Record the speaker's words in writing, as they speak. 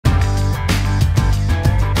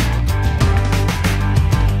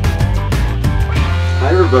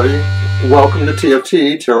everybody. Welcome to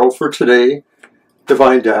TFT, Tarot for Today,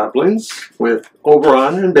 Divine Dabblings with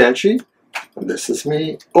Oberon and Banshee. And this is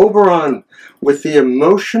me, Oberon, with the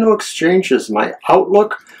emotional exchanges, my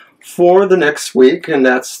outlook for the next week. And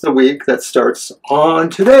that's the week that starts on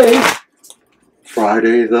today,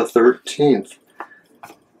 Friday the 13th,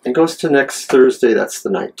 and goes to next Thursday, that's the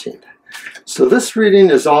 19th. So this reading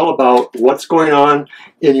is all about what's going on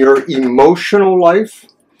in your emotional life.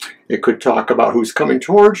 It could talk about who's coming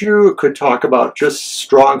towards you. It could talk about just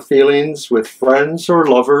strong feelings with friends or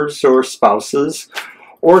lovers or spouses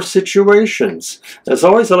or situations. As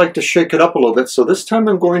always, I like to shake it up a little bit. So this time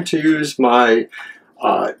I'm going to use my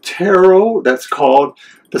tarot that's called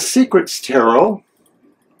the Secrets Tarot.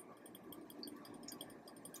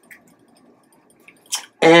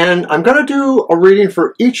 And I'm going to do a reading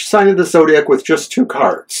for each sign of the zodiac with just 2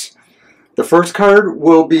 cards. The first card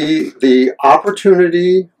will be the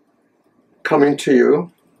opportunity coming to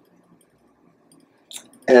you,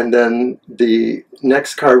 and then the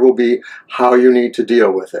next card will be how you need to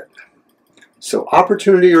deal with it. So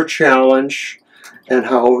opportunity or challenge and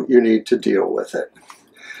how you need to deal with it.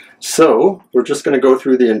 So we're just going to go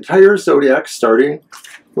through the entire zodiac, starting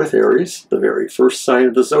with Aries, the very first sign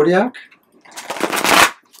of the zodiac.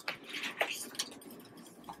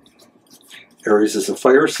 Aries is a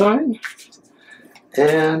fire sign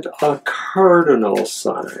and a cardinal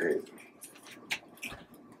sign.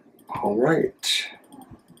 All right.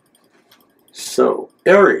 So,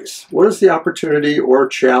 Aries, what is the opportunity or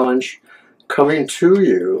challenge coming to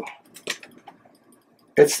you?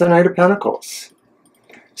 It's the Knight of Pentacles.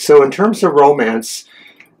 So in terms of romance,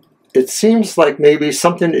 it seems like maybe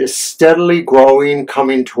something is steadily growing,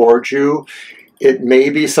 coming towards you. It may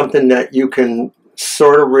be something that you can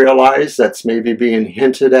sort of realize that's maybe being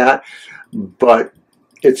hinted at, but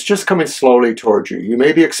it's just coming slowly towards you. You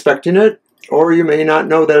may be expecting it, or you may not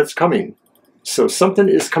know that it's coming. So something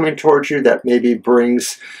is coming towards you that maybe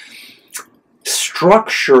brings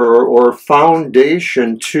structure or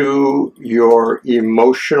foundation to your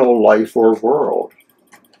emotional life or world.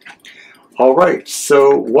 All right,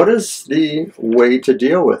 so what is the way to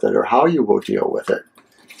deal with it, or how you will deal with it?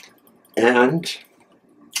 And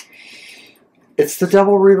it's the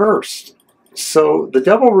Devil reversed. So the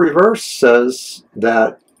Devil reversed says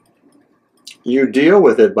that you deal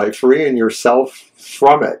with it by freeing yourself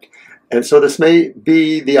from it. And so this may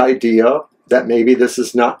be the idea that maybe this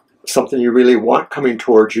is not something you really want coming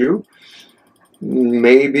towards you.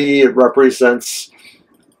 Maybe it represents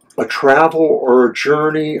a travel or a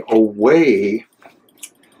journey away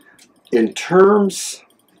in terms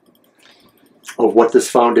of what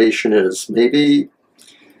this foundation is. Maybe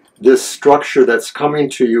this structure that's coming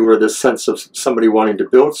to you, or this sense of somebody wanting to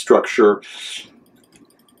build structure,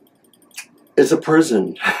 is a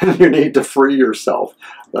prison. You need to free yourself.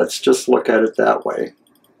 Let's just look at it that way.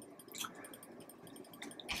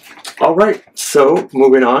 All right, so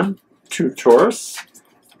moving on to Taurus,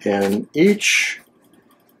 and each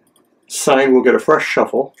sign will get a fresh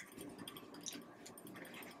shuffle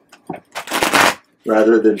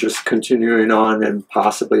rather than just continuing on and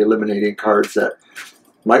possibly eliminating cards that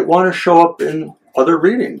might want to show up in other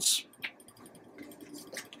readings.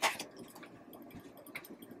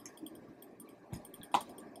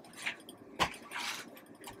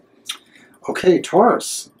 Okay,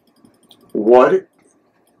 Taurus, what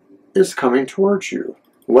is coming towards you?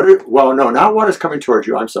 Well, no, not what is coming towards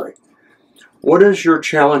you, I'm sorry. What is your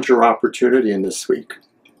challenge or opportunity in this week?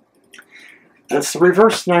 And it's the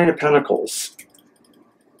reverse Nine of Pentacles.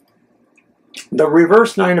 The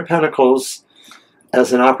reverse Nine of Pentacles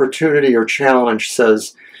as an opportunity or challenge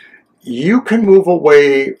says you can move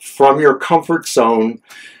away from your comfort zone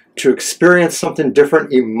to experience something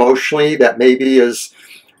different emotionally that maybe is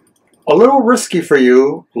a little risky for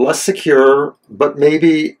you, less secure, but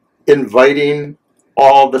maybe inviting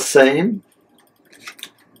all the same.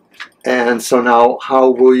 And so now, how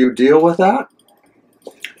will you deal with that?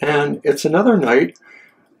 And it's another knight,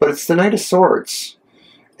 but it's the Knight of Swords.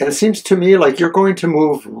 And it seems to me like you're going to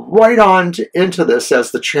move right on into this as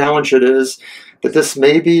the challenge it is, that this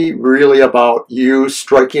may be really about you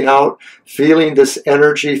striking out, feeling this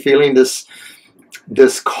energy, feeling this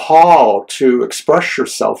call to express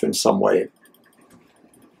yourself in some way.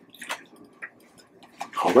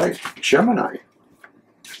 All right, Gemini.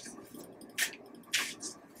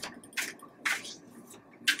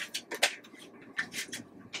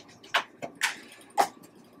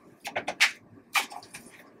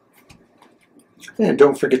 And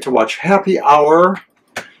don't forget to watch Happy Hour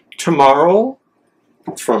tomorrow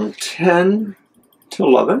from 10 to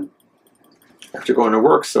 11. I have to go into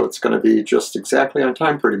work, so it's going to be just exactly on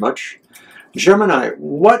time pretty much. Gemini,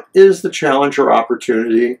 what is the challenge or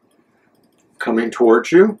opportunity coming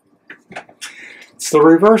towards you? It's the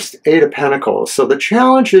reversed Eight of Pentacles. So the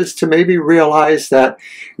challenge is to maybe realize that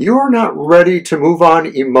you are not ready to move on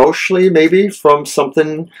emotionally, maybe from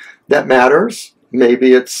something that matters.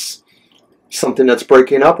 Maybe it's something that's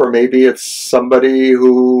breaking up, or maybe it's somebody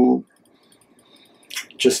who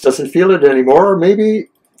just doesn't feel it anymore, or maybe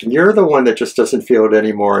you're the one that just doesn't feel it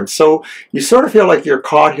anymore. And so you sort of feel like you're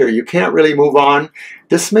caught here. You can't really move on.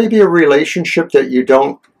 This may be a relationship that you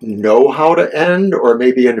don't know how to end, or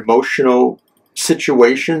maybe an emotional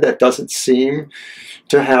situation that doesn't seem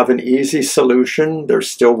to have an easy solution. There's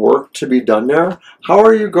still work to be done there. How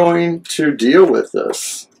are you going to deal with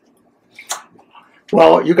this?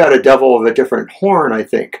 Well, you got a devil of a different horn, I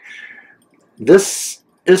think. This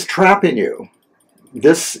is trapping you.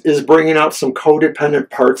 This is bringing out some codependent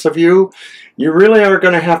parts of you. You really are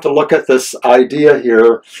going to have to look at this idea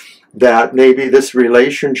here that maybe this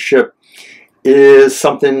relationship is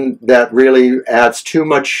something that really adds too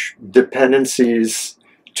much dependencies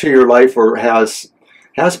to your life, or has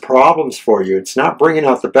problems for you. It's not bringing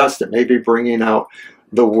out the best. It may be bringing out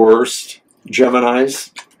the worst,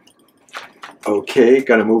 Geminis. Okay,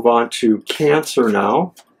 going to move on to Cancer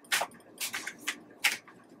now.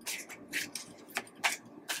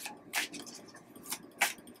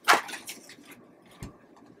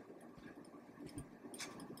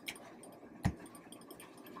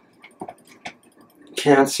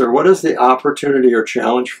 Cancer, what is the opportunity or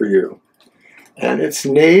challenge for you? And it's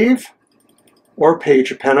Knave or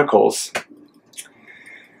Page of Pentacles.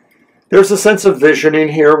 There's a sense of visioning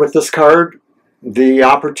here with this card. The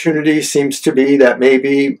opportunity seems to be that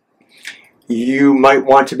maybe you might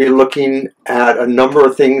want to be looking at a number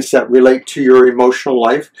of things that relate to your emotional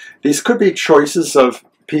life. These could be choices of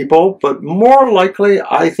people, but more likely,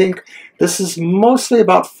 I think this is mostly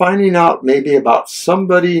about finding out maybe about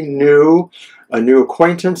somebody new, a new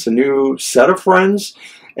acquaintance, a new set of friends,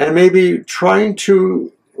 and maybe trying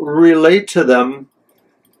to relate to them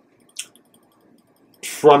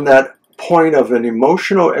from that point of an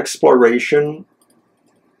emotional exploration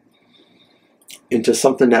into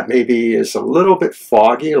something that maybe is a little bit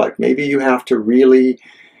foggy, like maybe you have to really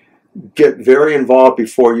get very involved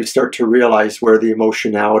before you start to realize where the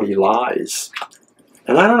emotionality lies.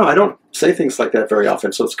 And I don't know, I don't say things like that very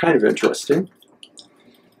often, so it's kind of interesting.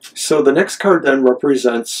 So the next card then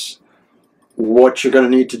represents what you're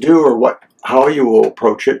going to need to do, or how you will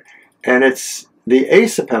approach it, and it's the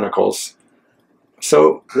Ace of Pentacles.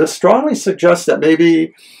 So this strongly suggests that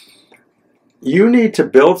maybe you need to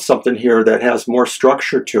build something here that has more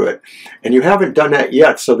structure to it, and you haven't done that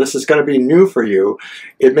yet, so this is going to be new for you.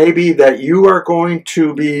 It may be that you are going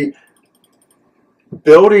to be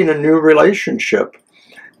building a new relationship,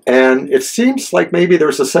 and it seems like maybe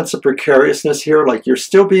there's a sense of precariousness here, like you're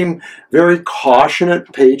still being very cautious.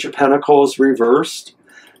 Page of Pentacles reversed.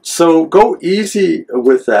 So go easy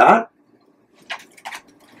with that.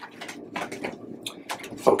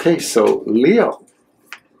 Okay, so Leo.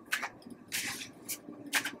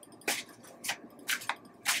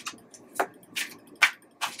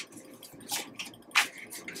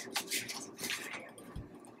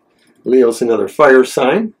 Leo's another fire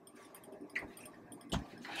sign,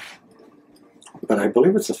 but I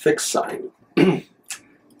believe it's a fixed sign,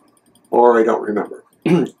 or I don't remember.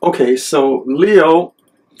 Okay, so Leo,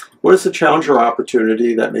 what is the challenge or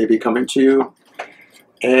opportunity that may be coming to you?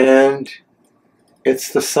 And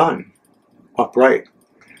it's the Sun, upright.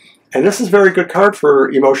 And this is a very good card for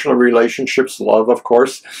emotional relationships, love, of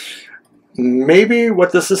course. Maybe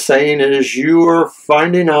what this is saying is you are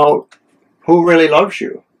finding out who really loves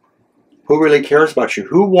you, who really cares about you,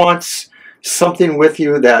 who wants something with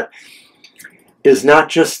you that is not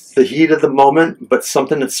just the heat of the moment, but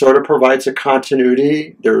something that sort of provides a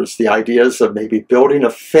continuity. There's the ideas of maybe building a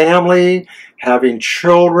family, having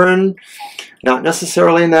children, not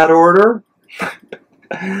necessarily in that order.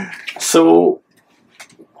 So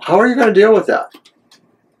how are you going to deal with that?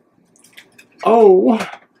 Oh,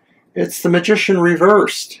 it's the Magician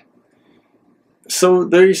reversed. So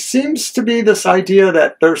there seems to be this idea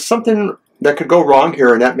that there's something that could go wrong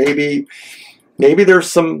here, and that maybe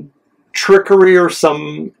there's some trickery or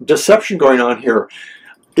some deception going on here.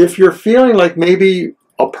 If you're feeling like maybe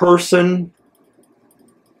a person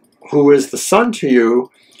who is the Sun to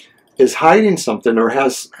you is hiding something, or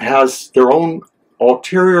has their own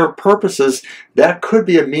ulterior purposes, that could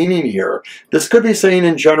be a meaning here. This could be saying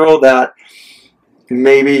in general that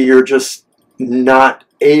maybe you're just not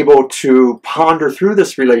able to ponder through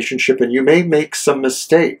this relationship, and you may make some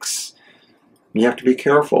mistakes. You have to be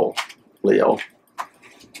careful, Leo.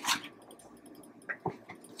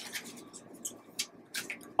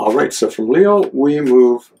 All right, so from Leo, we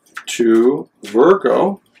move to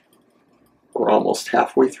Virgo. We're almost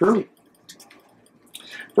halfway through.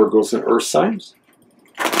 Virgo's an earth sign.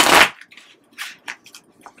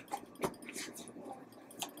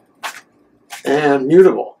 And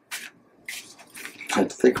mutable. I had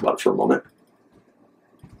to think about it for a moment.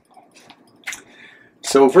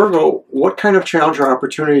 So Virgo, what kind of challenge or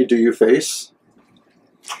opportunity do you face?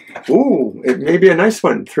 Ooh, it may be a nice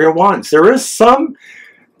one. 3 of Wands. There is some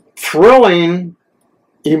thrilling,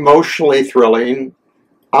 emotionally thrilling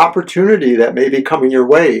opportunity that may be coming your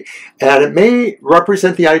way. And it may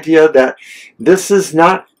represent the idea that this is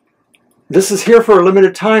here for a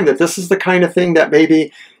limited time, that this is the kind of thing that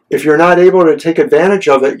maybe if you're not able to take advantage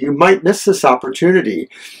of it, you might miss this opportunity.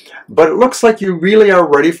 But it looks like you really are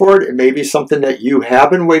ready for it. It may be something that you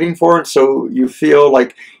have been waiting for, and so you feel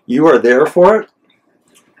like you are there for it.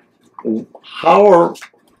 How or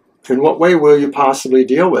in what way will you possibly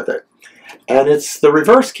deal with it? And it's the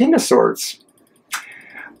reverse King of Swords.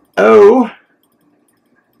 Oh,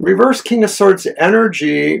 reverse King of Swords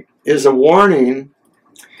energy is a warning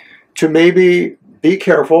to maybe be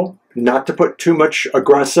careful, not to put too much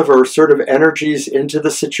aggressive or assertive energies into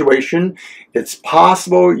the situation. It's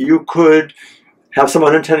possible you could have some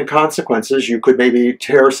unintended consequences. You could maybe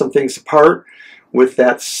tear some things apart with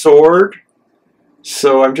that sword.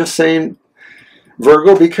 So I'm just saying,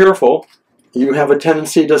 Virgo, be careful. You have a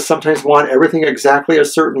tendency to sometimes want everything exactly a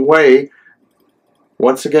certain way.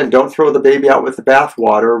 Once again, don't throw the baby out with the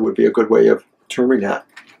bathwater would be a good way of terming that.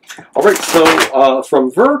 All right, so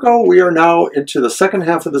from Virgo, we are now into the second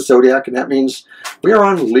half of the zodiac, and that means we are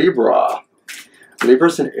on Libra. Libra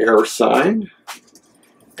is an air sign,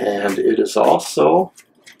 and it is also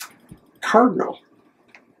cardinal.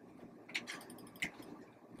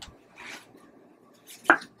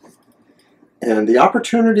 And the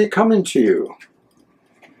opportunity coming to you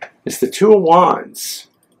is the 2 of Wands.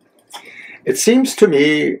 It seems to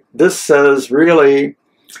me this says really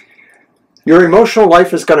your emotional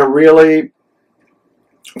life is going to really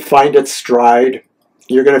find its stride.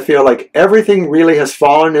 You're going to feel like everything really has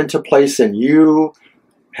fallen into place and you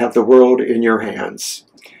have the world in your hands.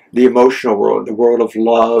 The emotional world, the world of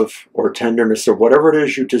love or tenderness or whatever it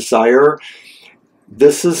is you desire.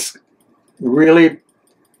 This is really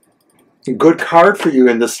a good card for you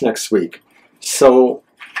in this next week. So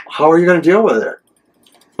how are you going to deal with it?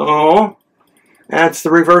 Oh, that's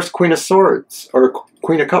the reverse Queen of Swords, or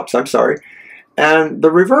Queen of Cups, I'm sorry. And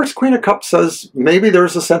the reverse Queen of Cups says maybe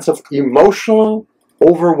there's a sense of emotional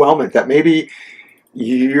overwhelmment, that maybe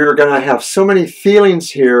you're going to have so many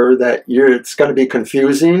feelings here that it's going to be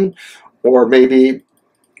confusing, or maybe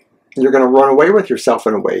you're going to run away with yourself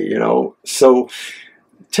in a way, you know. So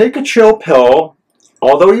take a chill pill.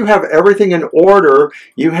 Although you have everything in order,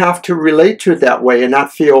 you have to relate to it that way and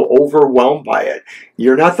not feel overwhelmed by it.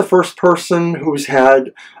 You're not the first person who's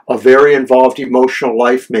had a very involved emotional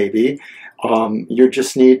life, maybe. You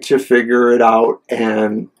just need to figure it out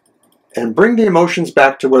and bring the emotions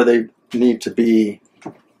back to where they need to be,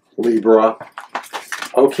 Libra.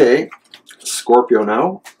 Okay, Scorpio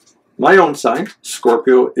now. My own sign,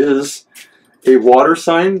 Scorpio, is a water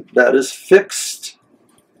sign that is fixed.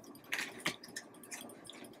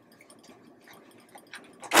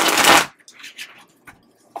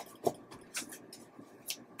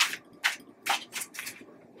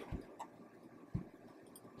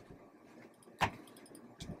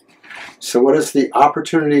 So what is the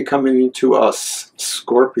opportunity coming to us,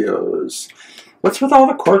 Scorpios? What's with all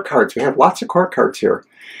the court cards? We have lots of court cards here.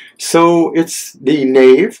 So it's the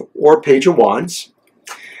Knave or Page of Wands.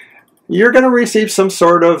 You're going to receive some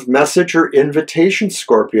sort of message or invitation,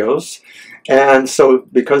 Scorpios. And so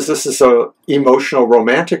because this is an emotional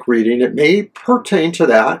romantic reading, it may pertain to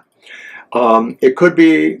that. It could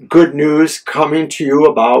be good news coming to you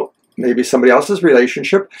about maybe somebody else's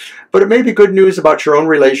relationship, but it may be good news about your own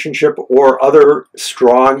relationship or other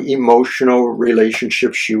strong emotional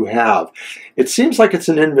relationships you have. It seems like it's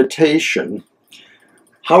an invitation.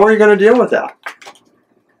 How are you going to deal with that?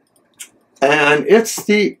 And it's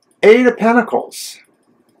the 8 of Pentacles.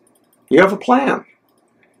 You have a plan.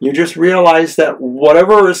 You just realize that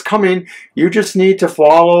whatever is coming, you just need to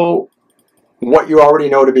follow what you already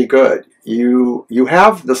know to be good. You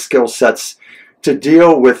have the skill sets to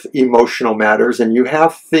deal with emotional matters, and you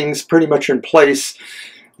have things pretty much in place.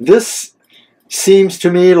 This seems to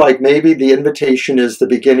me like maybe the invitation is the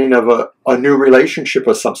beginning of a new relationship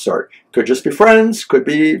of some sort. Could just be friends, could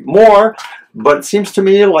be more, but it seems to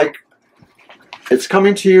me like it's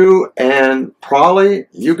coming to you, and probably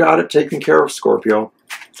you got it taken care of, Scorpio.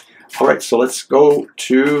 All right, so let's go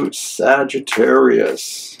to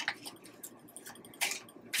Sagittarius.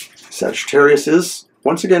 Sagittarius is,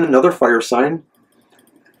 once again, another fire sign.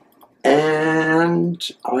 And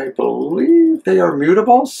I believe they are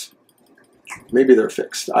mutables. Maybe they're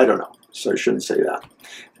fixed. I don't know. So I shouldn't say that.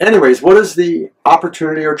 Anyways, what is the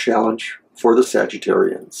opportunity or challenge for the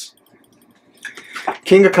Sagittarians?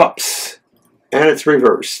 King of Cups. And it's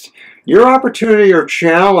reversed. Your opportunity or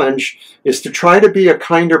challenge is to try to be a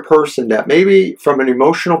kinder person, that maybe from an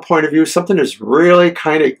emotional point of view, something is really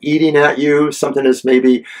kind of eating at you, something is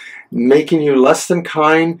maybe making you less than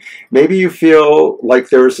kind. Maybe you feel like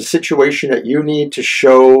there's a situation that you need to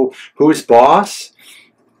show who's boss,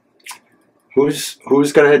 who's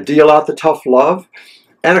going to deal out the tough love.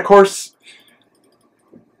 And of course,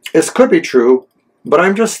 this could be true, but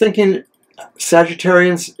I'm just thinking,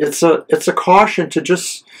 Sagittarians, it's a caution to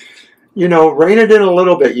just, you know, rein it in a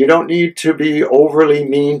little bit. You don't need to be overly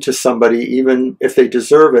mean to somebody, even if they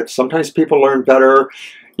deserve it. Sometimes people learn better,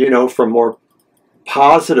 you know, from more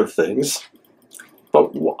positive things.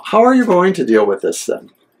 But how are you going to deal with this then?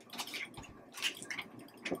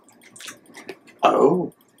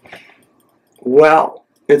 Oh, well,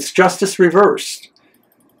 it's justice reversed.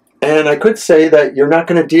 And I could say that you're not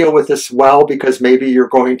going to deal with this well because maybe you're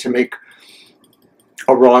going to make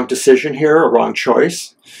a wrong decision here, a wrong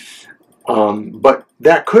choice. But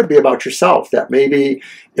that could be about yourself. That maybe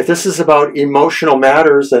if this is about emotional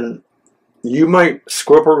matters, then you might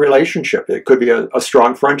screw up a relationship. It could be a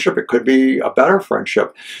strong friendship. It could be a better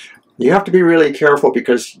friendship. You have to be really careful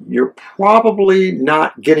because you're probably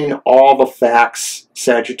not getting all the facts,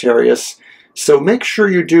 Sagittarius. So make sure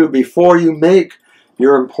you do before you make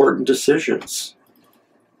your important decisions.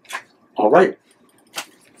 All right,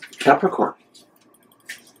 Capricorn.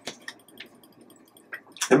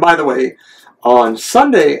 And by the way, on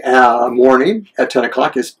Sunday morning at 10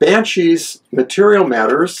 o'clock is Banshee's Material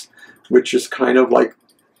Matters, which is kind of like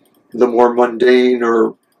the more mundane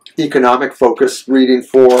or economic focused reading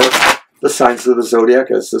for the signs of the Zodiac,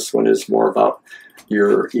 as this one is more about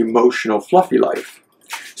your emotional, fluffy life.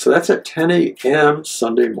 So that's at 10 a.m.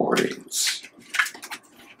 Sunday mornings.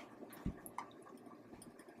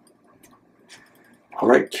 All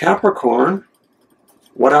right, Capricorn.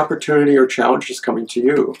 What opportunity or challenge is coming to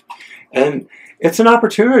you? And it's an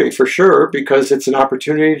opportunity for sure, because it's an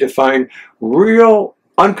opportunity to find real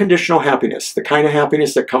unconditional happiness, the kind of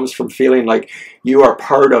happiness that comes from feeling like you are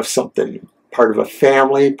part of something, part of a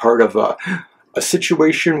family, part of a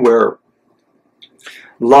situation where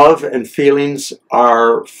love and feelings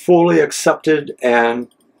are fully accepted and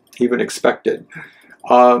even expected.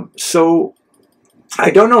 So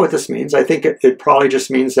I don't know what this means. I think it probably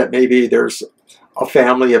just means that maybe there's a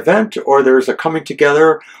family event or there's a coming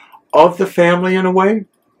together of the family in a way.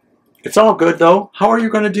 It's all good though. How are you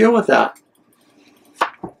going to deal with that?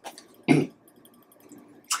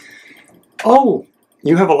 Oh,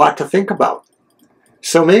 you have a lot to think about.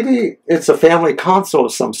 So maybe it's a family council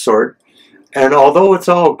of some sort, and although it's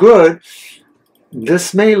all good,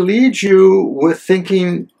 this may lead you with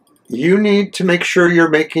thinking you need to make sure you're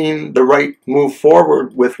making the right move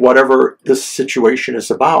forward with whatever this situation is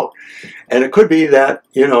about. And it could be that,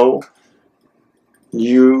 you know,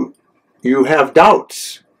 you have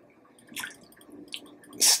doubts.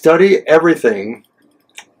 Study everything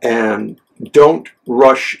and don't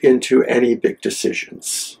rush into any big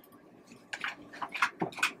decisions.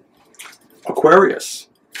 Aquarius.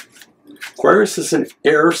 Aquarius is an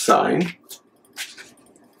air sign.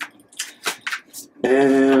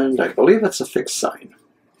 And I believe it's a fixed sign.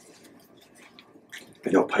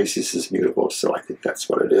 I know Pisces is mutable, so I think that's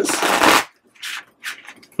what it is.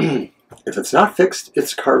 If it's not fixed,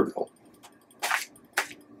 it's cardinal.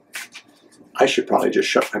 I should probably just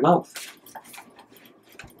shut my mouth.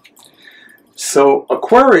 So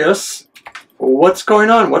Aquarius, what's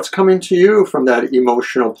going on? What's coming to you from that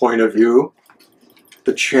emotional point of view?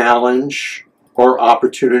 The challenge or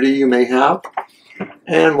opportunity you may have.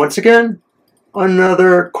 And once again,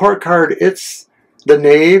 another court card. It's the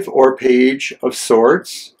Knave or Page of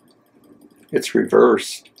Swords. It's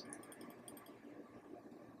reversed.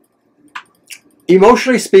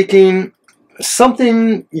 Emotionally speaking,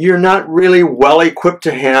 something you're not really well equipped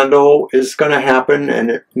to handle is going to happen, and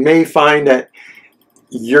it may find that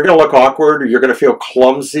you're going to look awkward, or you're going to feel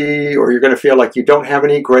clumsy, or you're going to feel like you don't have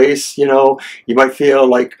any grace. You know, you might feel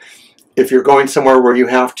like if you're going somewhere where you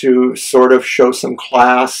have to sort of show some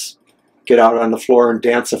class, get out on the floor and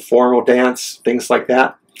dance a formal dance, things like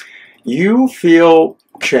that, you feel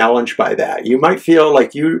challenged by that. You might feel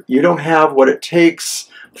like you don't have what it takes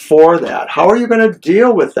for that. How are you going to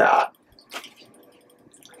deal with that?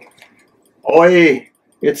 Oi,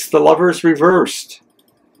 it's the Lovers reversed.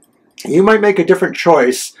 You might make a different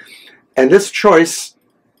choice, and this choice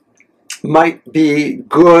might be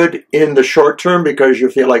good in the short term because you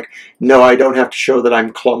feel like, no, I don't have to show that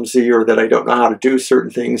I'm clumsy or that I don't know how to do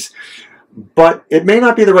certain things. But it may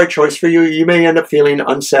not be the right choice for you. You may end up feeling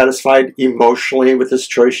unsatisfied emotionally with this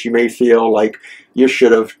choice. You may feel like you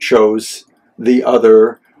should have chose the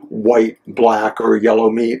other white, black, or yellow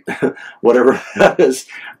meat, whatever that is.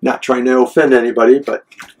 Not trying to offend anybody, but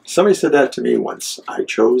somebody said that to me once. I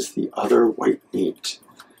chose the other white meat.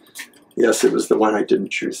 Yes, it was the one I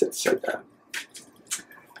didn't choose that said that.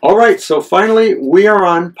 All right, so finally we are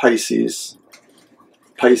on Pisces.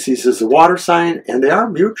 Pisces is a water sign, and they are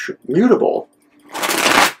mutable.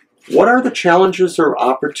 What are the challenges or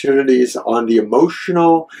opportunities on the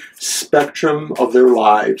emotional spectrum of their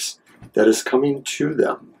lives that is coming to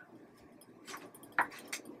them?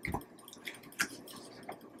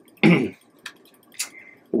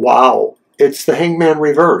 Wow, it's the Hangman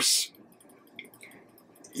reverse.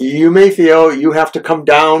 You may feel you have to come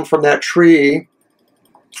down from that tree,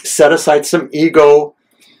 set aside some ego,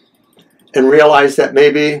 and realize that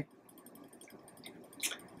maybe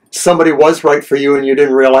somebody was right for you and you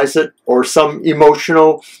didn't realize it, or some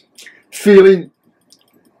emotional feeling,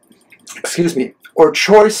 excuse me, or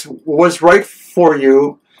choice was right for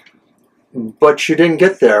you, but you didn't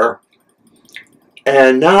get there.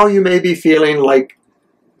 And now you may be feeling like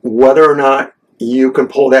whether or not you can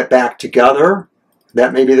pull that back together.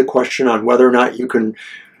 That may be the question on whether or not you can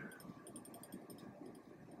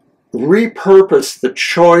repurpose the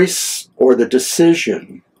choice or the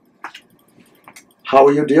decision. How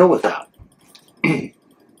will you deal with that?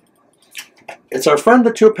 It's our friend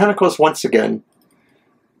the Two of Pentacles once again,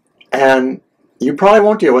 and you probably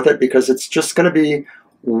won't deal with it because it's just going to be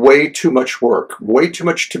way too much work, way too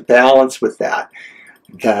much to balance with that.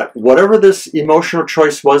 That whatever this emotional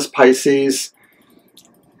choice was, Pisces,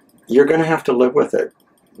 you're going to have to live with it,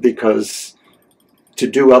 because to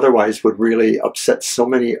do otherwise would really upset so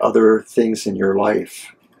many other things in your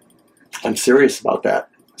life. I'm serious about that.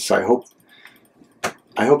 So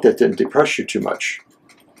I hope that didn't depress you too much.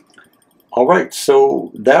 All right,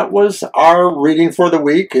 so that was our reading for the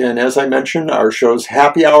week. And as I mentioned, our show's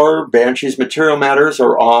Happy Hour, Banshees Material Matters,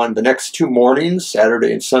 are on the next 2 mornings,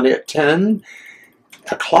 Saturday and Sunday at 10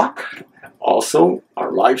 o'clock. Also,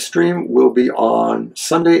 our live stream will be on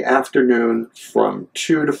Sunday afternoon from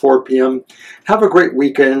 2 to 4 p.m. Have a great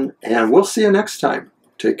weekend, and we'll see you next time.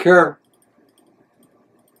 Take care.